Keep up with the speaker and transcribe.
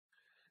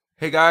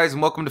Hey guys,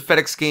 and welcome to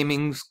FedEx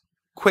Gaming's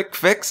Quick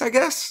Fix, I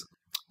guess?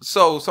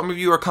 So, some of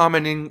you are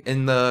commenting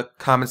in the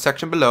comment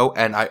section below,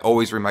 and I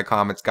always read my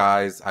comments,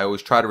 guys. I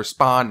always try to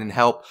respond and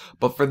help,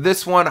 but for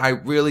this one, I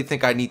really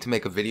think I need to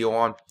make a video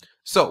on.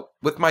 So,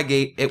 with my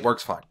gate, it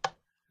works fine.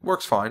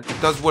 Works fine.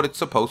 It does what it's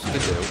supposed to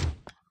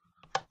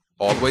do.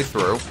 All the way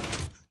through.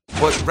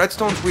 But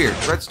Redstone's weird.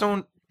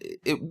 Redstone,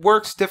 it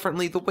works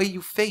differently the way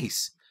you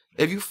face.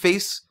 If you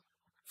face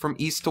from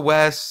east to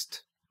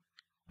west,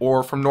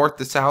 or from north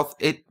to south,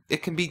 it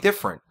can be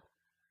different.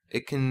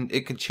 It can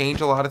change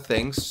a lot of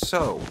things.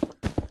 So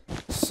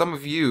some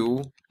of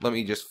you, let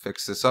me just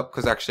fix this up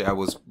because actually I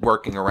was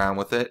working around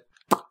with it,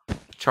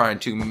 trying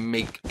to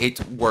make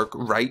it work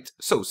right.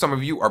 So some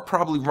of you are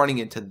probably running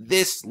into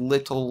this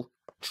little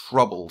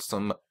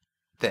troublesome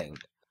thing.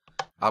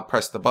 I'll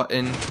press the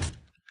button.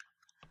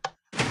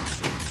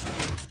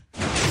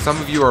 Some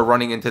of you are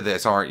running into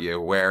this, aren't you?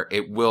 Where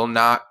it will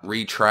not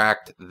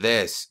retract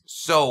this.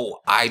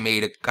 So I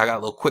got a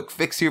little quick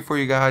fix here for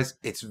you guys.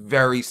 It's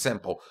very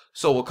simple.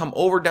 So we'll come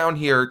over down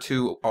here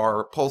to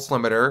our pulse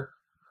limiter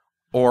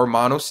or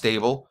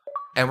monostable,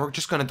 and we're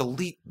just going to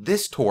delete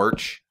this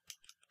torch,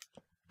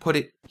 put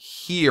it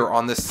here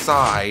on the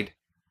side,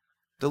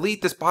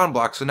 delete this bottom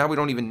block, so now we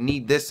don't even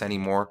need this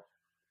anymore.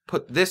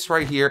 Put this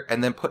right here,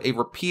 and then put a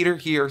repeater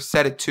here,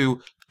 set it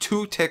to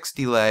 2 ticks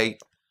delay,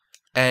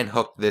 and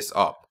hook this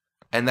up.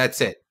 And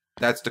that's it.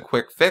 That's the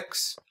quick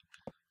fix.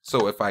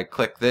 So if I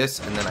click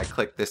this and then I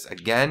click this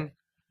again,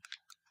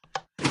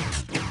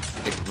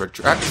 it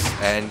retracts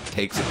and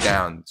takes it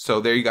down.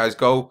 So there you guys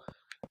go.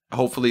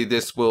 Hopefully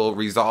this will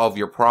resolve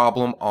your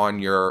problem on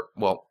your,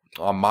 well,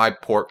 on my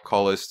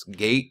Portcullis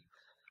gate.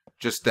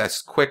 Just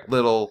this quick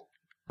little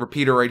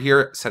repeater right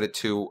here, set it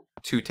to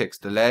 2 ticks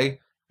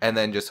delay, and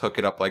then just hook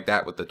it up like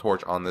that with the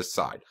torch on this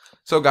side.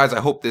 So guys,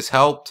 I hope this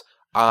helped.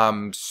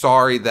 I'm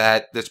sorry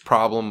that this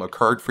problem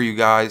occurred for you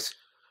guys,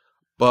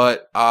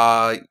 but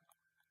I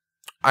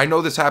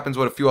know this happens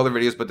with a few other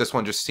videos, but this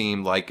one just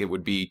seemed like it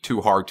would be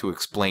too hard to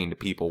explain to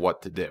people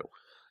what to do.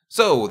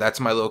 So that's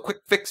my little quick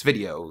fix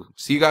video.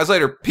 See you guys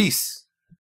later. Peace.